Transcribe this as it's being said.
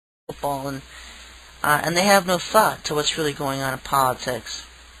football, and they have no thought to what's really going on in politics.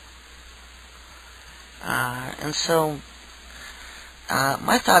 And so,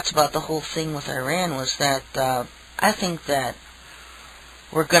 my thoughts about the whole thing with Iran was that I think that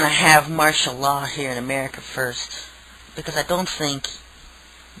we're going to have martial law here in America first, because I don't think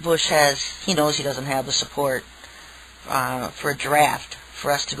Bush he knows he doesn't have the support for a draft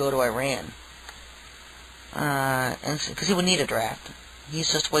for us to go to Iran. And because he would need a draft.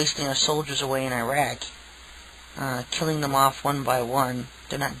 He's just wasting our soldiers away in Iraq, killing them off one by one.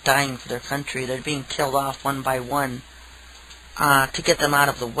 They're not dying for their country. They're being killed off one by one to get them out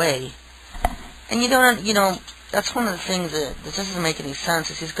of the way. And that's one of the things that doesn't make any sense,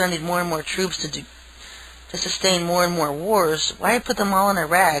 is he's going to need more and more troops to sustain more and more wars. Why put them all in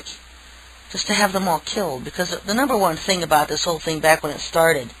Iraq just to have them all killed? Because the number one thing about this whole thing back when it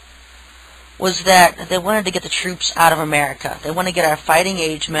started was that they wanted to get the troops out of America. They want to get our fighting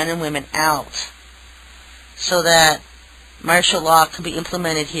age men and women out so that martial law can be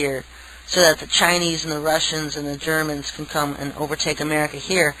implemented here, so that the Chinese and the Russians and the Germans can come and overtake America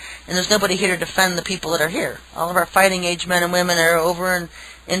here, and there's nobody here to defend the people that are here. All of our fighting age men and women are over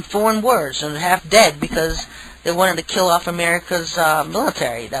in foreign wars and half dead because they wanted to kill off America's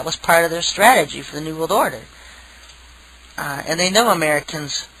military. That was part of their strategy for the New World Order. And they know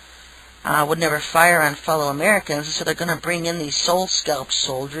Americans would never fire on fellow Americans, so they're going to bring in these soul scalp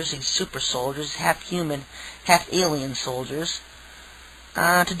soldiers, these super soldiers, half human, half alien soldiers,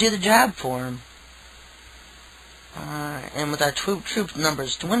 to do the job for them. And with our troop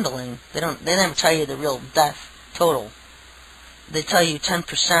numbers dwindling, they never tell you the real death total. They tell you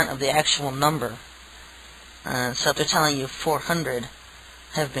 10% of the actual number. So if they're telling you 400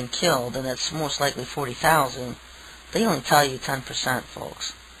 have been killed, and that's most likely 40,000, they only tell you 10%,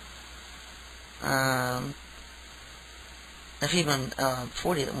 folks. If even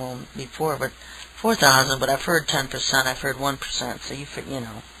 40, that won't be 4,000, but I've heard 10%, I've heard 1%, so you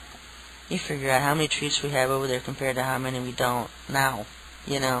figure out how many troops we have over there compared to how many we don't now,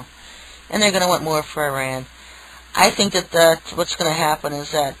 and they're going to want more for Iran. I think that what's going to happen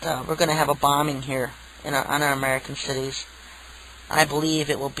is that we're going to have a bombing here on our American cities. I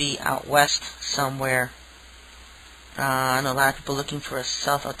believe it will be out west somewhere. I know a lot of people looking for a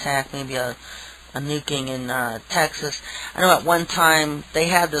stealth attack, maybe a nuking in Texas. I know at one time they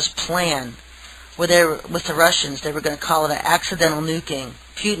had this plan where with the Russians, they were going to call it an accidental nuking.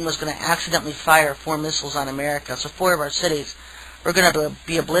 Putin was going to accidentally fire 4 missiles on America, so 4 of our cities were going to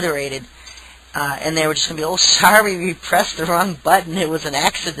be obliterated, and they were just going to be, oh, sorry, we pressed the wrong button, it was an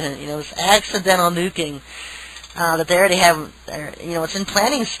accident, it was accidental nuking. That they already have, it's in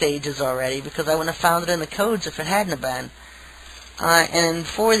planning stages already, because I wouldn't have found it in the codes if it hadn't have been. And in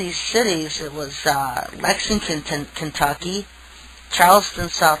 4 of these cities, it was Lexington, Kentucky, Charleston,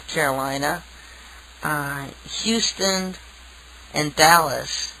 South Carolina, Houston, and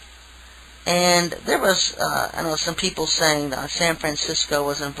Dallas. And there was, I know some people saying that San Francisco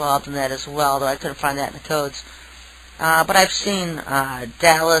was involved in that as well, though I couldn't find that in the codes. But I've seen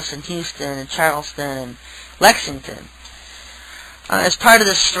Dallas and Houston and Charleston and Lexington as part of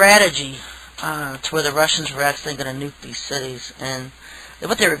this strategy to where the Russians were actually going to nuke these cities. And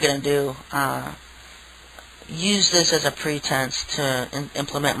what they were going to do, use this as a pretense to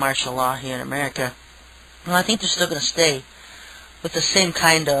implement martial law here in America. Well, I think they're still going to stay with the same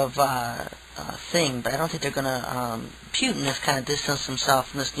kind of thing, but I don't think they're going to... Putin has kind of distanced himself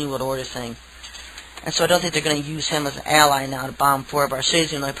from this New World Order thing. And so I don't think they're going to use him as an ally now to bomb 4 of our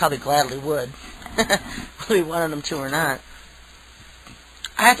cities, even though they probably gladly would. Whether we wanted them to or not.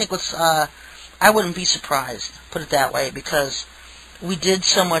 I think I wouldn't be surprised, put it that way, because we did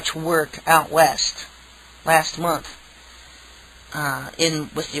so much work out west last month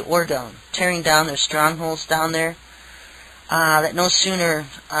with the Oregon, tearing down their strongholds down there, that no sooner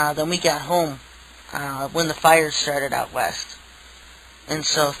than we got home when the fires started out west. And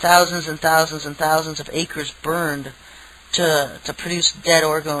so thousands and thousands and thousands of acres burned to produce dead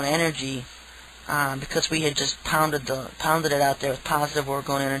Oregon energy, because we had just pounded it out there with positive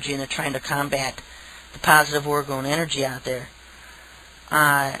Oregon energy, and they're trying to combat the positive Oregon energy out there.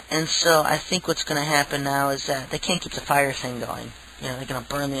 And so I think what's going to happen now is that they can't keep the fire thing going. They're going to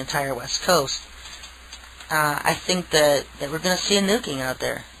burn the entire West Coast. I think that we're going to see a nuking out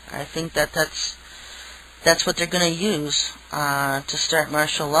there. I think that's what they're going to use to start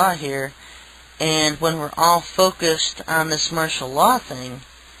martial law here. And when we're all focused on this martial law thing,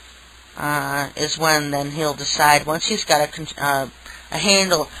 is when then he'll decide, once he's got a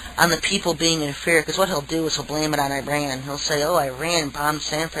handle on the people being in fear, because what he'll do is he'll blame it on Iran. He'll say, oh, Iran bombed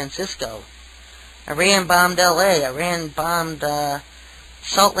San Francisco. Iran bombed L.A. Iran bombed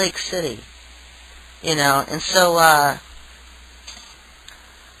Salt Lake City. And so I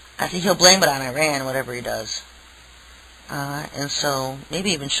think he'll blame it on Iran, whatever he does. And so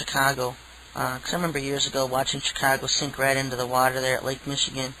maybe even Chicago. Because I remember years ago watching Chicago sink right into the water there at Lake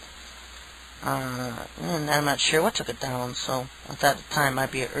Michigan. And I'm not sure what took it down, so I thought at the time it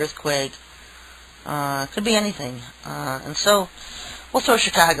might be an earthquake. Could be anything. And so we'll throw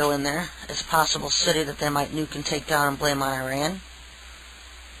Chicago in there as a possible city that they might nuke and take down and blame on Iran.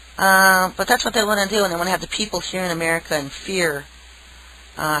 But that's what they want to do, and they want to have the people here in America in fear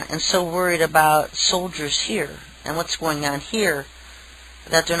and so worried about soldiers here and what's going on here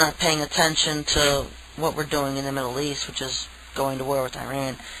that they're not paying attention to what we're doing in the Middle East, which is going to war with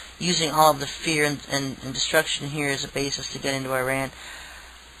Iran, using all of the fear and destruction here as a basis to get into Iran.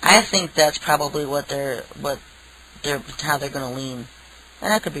 I think that's probably how they're going to lean.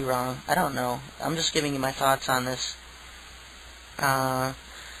 And I could be wrong. I don't know. I'm just giving you my thoughts on this.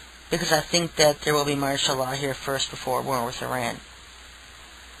 Because I think that there will be martial law here first before war with Iran.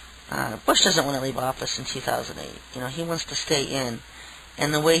 Bush doesn't want to leave office in 2008. He wants to stay in.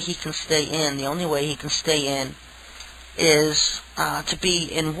 And the way he can stay in, the only way he can stay in, is to be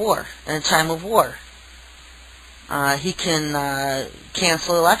in war, in a time of war. He can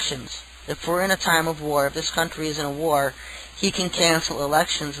cancel elections. If we're in a time of war, if this country is in a war, he can cancel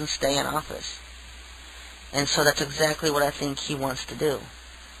elections and stay in office. And so that's exactly what I think he wants to do.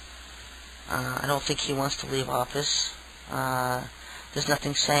 I don't think he wants to leave office. There's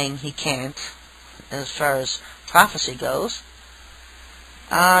nothing saying he can't, as far as prophecy goes,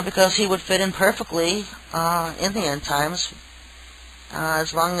 because he would fit in perfectly in the end times,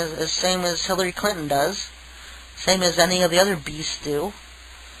 as long as same as Hillary Clinton does, same as any of the other beasts do.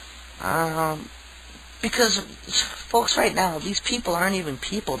 Because, folks, right now, these people aren't even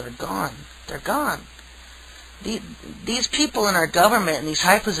people. They're gone. They're gone. These people in our government in these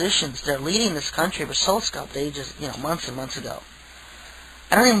high positions, they're leading this country, were soul-scalped ages, months and months ago.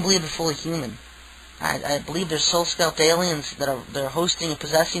 I don't even believe they're fully human. I believe they're soul-scalped aliens that are hosting and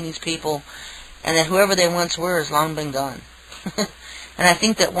possessing these people, and that whoever they once were has long been gone. And I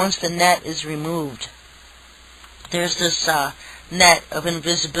think that once the net is removed, there's this net of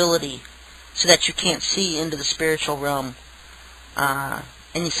invisibility, so that you can't see into the spiritual realm, and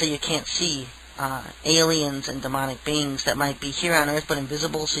so you can't see aliens and demonic beings that might be here on Earth but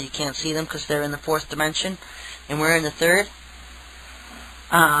invisible, so you can't see them because they're in the fourth dimension, and we're in the third.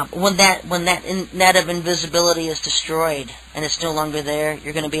 When that net of invisibility is destroyed and it's no longer there,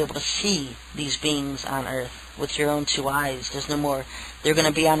 you're going to be able to see these beings on Earth with your own two eyes. There's no more. They're going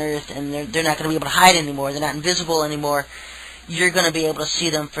to be on Earth, and they're not going to be able to hide anymore. They're not invisible anymore. You're going to be able to see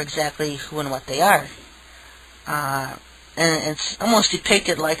them for exactly who and what they are. And it's almost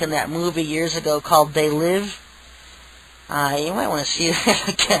depicted like in that movie years ago called They Live. You might want to see it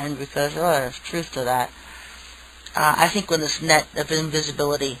again, because there's truth to that. I think when this net of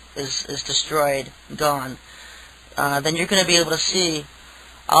invisibility is destroyed, gone, then you're going to be able to see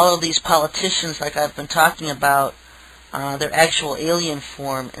all of these politicians, like I've been talking about, their actual alien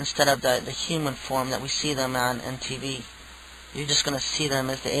form instead of the human form that we see them on TV. You're just going to see them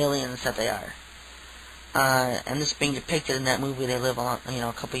as the aliens that they are. And this being depicted in that movie They Live, a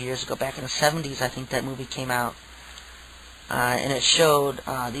couple of years ago, back in the 70s, I think that movie came out. And it showed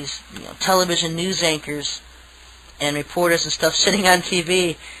these television news anchors and reporters and stuff sitting on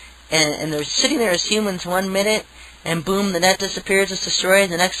TV, and they're sitting there as humans 1 minute, and boom, the net disappears, it's destroyed,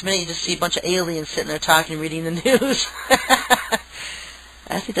 and the next minute you just see a bunch of aliens sitting there talking, reading the news.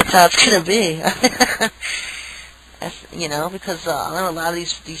 I think that's how it's going to be. Because a lot of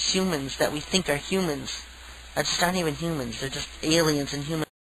these humans that we think are humans just aren't even humans. They're just aliens and humans.